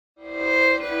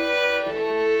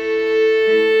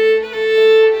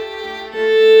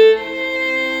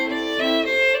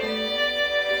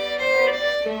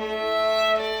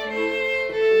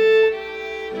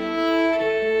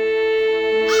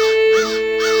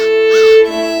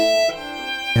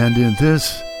And in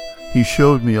this, he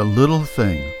showed me a little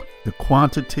thing, the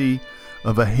quantity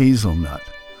of a hazelnut,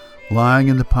 lying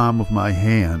in the palm of my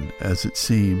hand, as it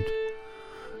seemed,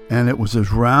 and it was as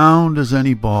round as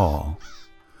any ball.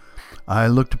 I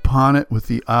looked upon it with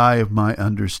the eye of my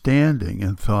understanding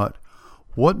and thought,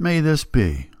 what may this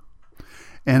be?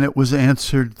 And it was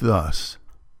answered thus,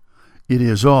 it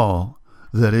is all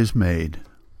that is made.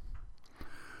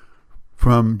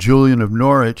 From Julian of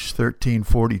Norwich,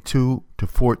 1342 to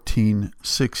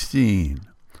 1416.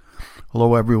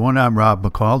 Hello everyone, I'm Rob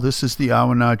McCall. This is the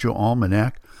Awanadjo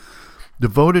Almanac,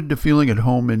 devoted to feeling at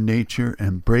home in nature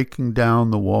and breaking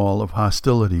down the wall of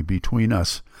hostility between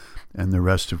us and the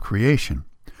rest of creation.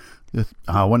 The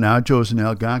Awanadjo is an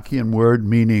Algonquian word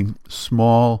meaning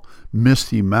small,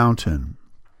 misty mountain.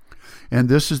 And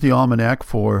this is the Almanac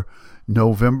for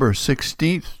November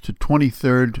 16th to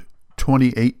 23rd,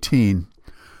 2018,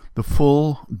 the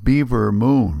full beaver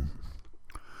moon.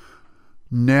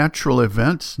 Natural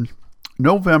events.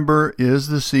 November is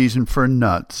the season for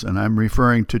nuts, and I'm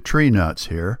referring to tree nuts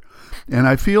here. And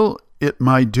I feel it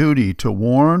my duty to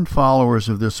warn followers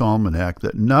of this almanac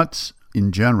that nuts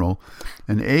in general,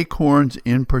 and acorns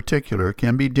in particular,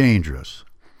 can be dangerous,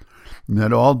 and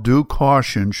that all due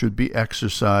caution should be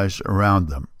exercised around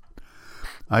them.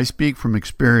 I speak from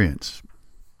experience.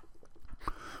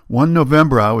 One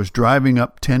November, I was driving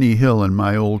up Tenney Hill in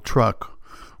my old truck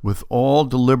with all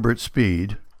deliberate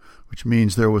speed, which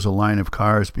means there was a line of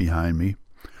cars behind me,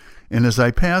 and as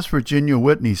I passed Virginia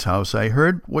Whitney's house, I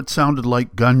heard what sounded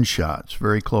like gunshots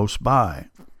very close by.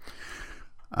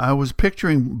 I was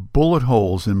picturing bullet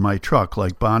holes in my truck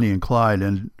like Bonnie and Clyde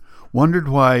and wondered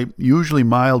why usually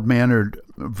mild-mannered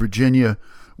Virginia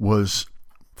was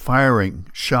firing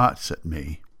shots at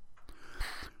me.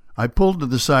 I pulled to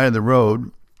the side of the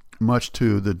road, much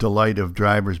to the delight of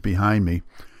drivers behind me,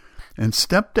 and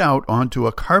stepped out onto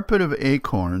a carpet of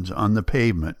acorns on the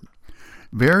pavement,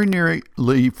 very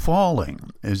nearly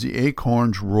falling as the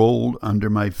acorns rolled under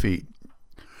my feet.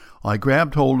 I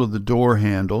grabbed hold of the door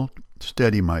handle to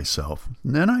steady myself,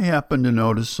 and then I happened to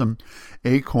notice some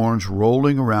acorns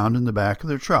rolling around in the back of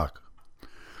the truck.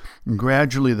 And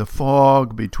gradually the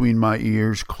fog between my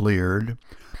ears cleared,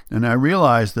 and I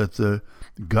realized that the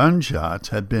gunshots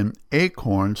had been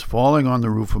acorns falling on the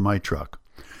roof of my truck,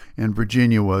 and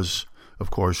Virginia was,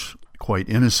 of course, quite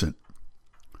innocent.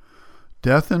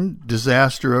 Death and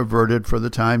disaster averted for the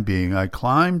time being, I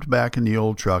climbed back in the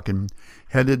old truck and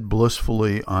headed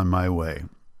blissfully on my way.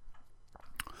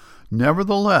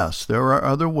 Nevertheless, there are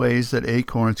other ways that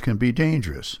acorns can be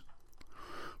dangerous.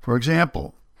 For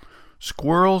example,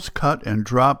 squirrels cut and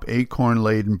drop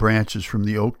acorn-laden branches from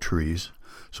the oak trees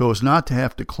so as not to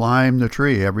have to climb the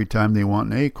tree every time they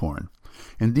want an acorn,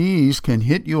 and these can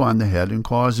hit you on the head and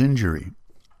cause injury.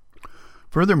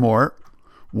 Furthermore,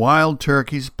 wild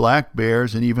turkeys, black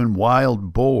bears, and even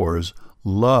wild boars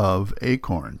love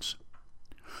acorns.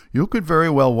 You could very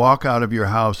well walk out of your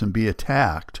house and be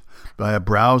attacked by a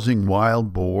browsing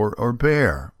wild boar or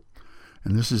bear,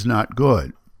 and this is not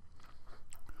good.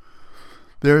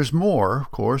 There's more, of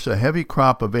course. A heavy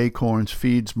crop of acorns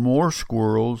feeds more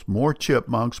squirrels, more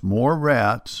chipmunks, more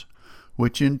rats,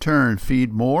 which in turn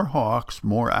feed more hawks,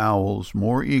 more owls,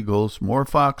 more eagles, more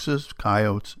foxes,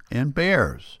 coyotes, and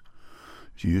bears.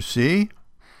 Do you see?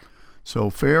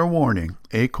 So fair warning,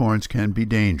 acorns can be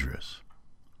dangerous.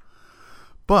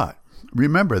 But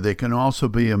remember, they can also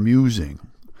be amusing.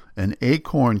 An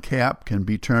acorn cap can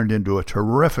be turned into a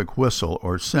terrific whistle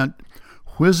or sent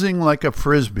whizzing like a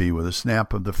frisbee with a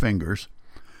snap of the fingers.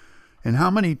 And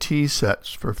how many tea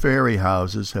sets for fairy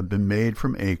houses have been made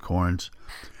from acorns,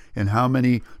 and how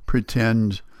many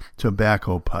pretend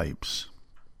tobacco pipes?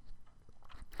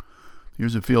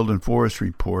 Here's a Field and Forest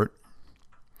report.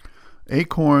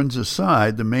 Acorns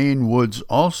aside, the Maine woods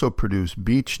also produce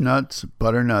beech nuts,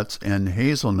 butternuts, and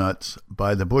hazelnuts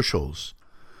by the bushels.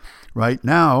 Right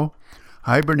now,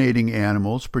 hibernating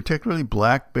animals, particularly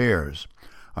black bears,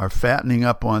 are fattening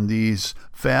up on these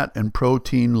fat and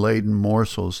protein-laden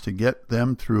morsels to get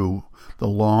them through the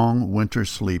long winter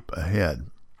sleep ahead.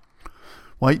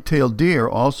 White-tailed deer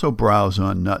also browse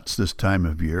on nuts this time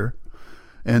of year,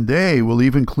 and they will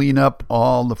even clean up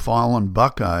all the fallen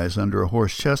buckeyes under a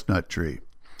horse chestnut tree,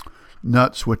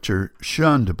 nuts which are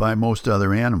shunned by most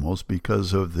other animals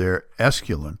because of their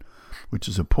esculin, which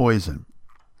is a poison.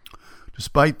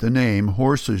 Despite the name,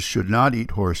 horses should not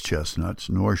eat horse chestnuts,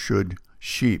 nor should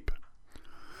sheep.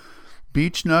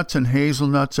 Beech nuts and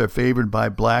hazelnuts are favored by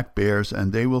black bears,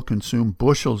 and they will consume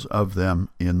bushels of them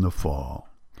in the fall.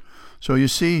 So you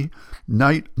see,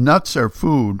 nuts are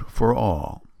food for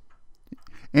all.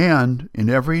 And in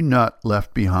every nut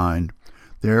left behind,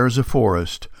 there is a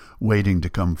forest waiting to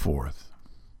come forth.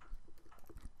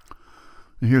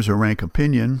 And here's a rank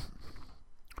opinion.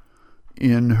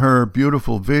 In her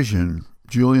beautiful vision,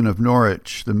 Julian of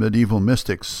Norwich, the medieval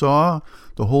mystic, saw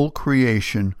the whole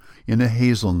creation in a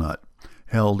hazelnut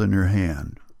held in her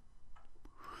hand.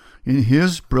 In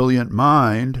his brilliant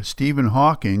mind, Stephen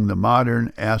Hawking, the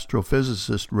modern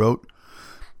astrophysicist, wrote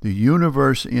The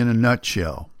Universe in a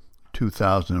Nutshell,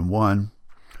 2001,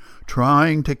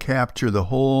 trying to capture the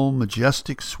whole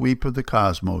majestic sweep of the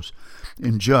cosmos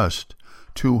in just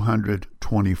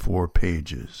 224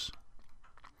 pages.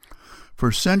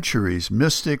 For centuries,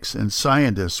 mystics and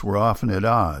scientists were often at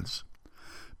odds,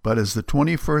 but as the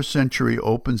 21st century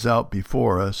opens out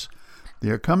before us, they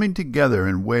are coming together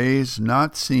in ways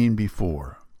not seen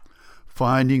before,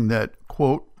 finding that,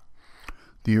 quote,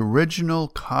 the original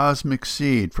cosmic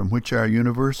seed from which our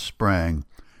universe sprang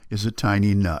is a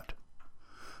tiny nut,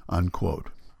 unquote,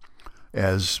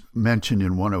 as mentioned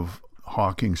in one of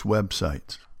Hawking's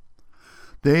websites.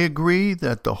 They agree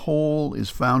that the whole is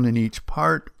found in each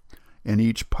part, and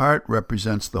each part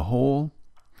represents the whole,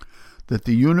 that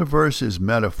the universe is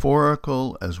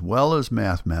metaphorical as well as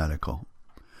mathematical,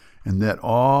 and that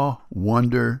awe,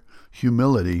 wonder,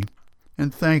 humility,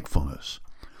 and thankfulness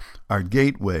are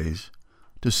gateways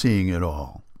to seeing it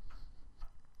all.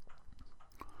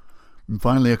 And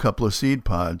finally, a couple of seed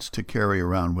pods to carry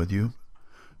around with you.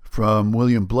 From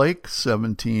William Blake,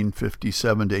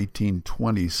 1757 to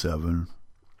 1827.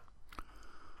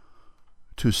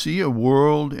 To see a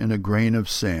world in a grain of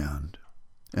sand,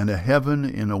 and a heaven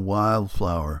in a wild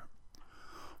flower.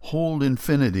 Hold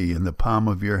infinity in the palm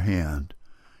of your hand,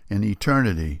 and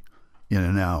eternity in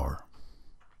an hour.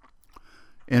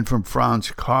 And from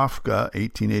Franz Kafka,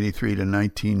 1883 to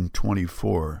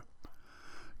 1924,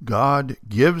 God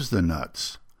gives the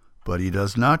nuts, but he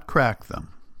does not crack them.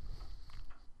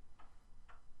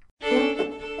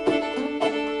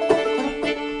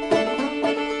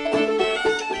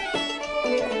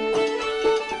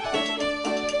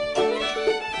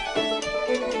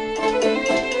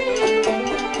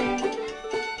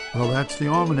 Well, that's the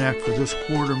almanac for this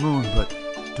quarter moon, but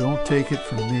don't take it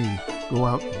from me. Go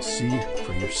out and see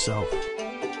for yourself.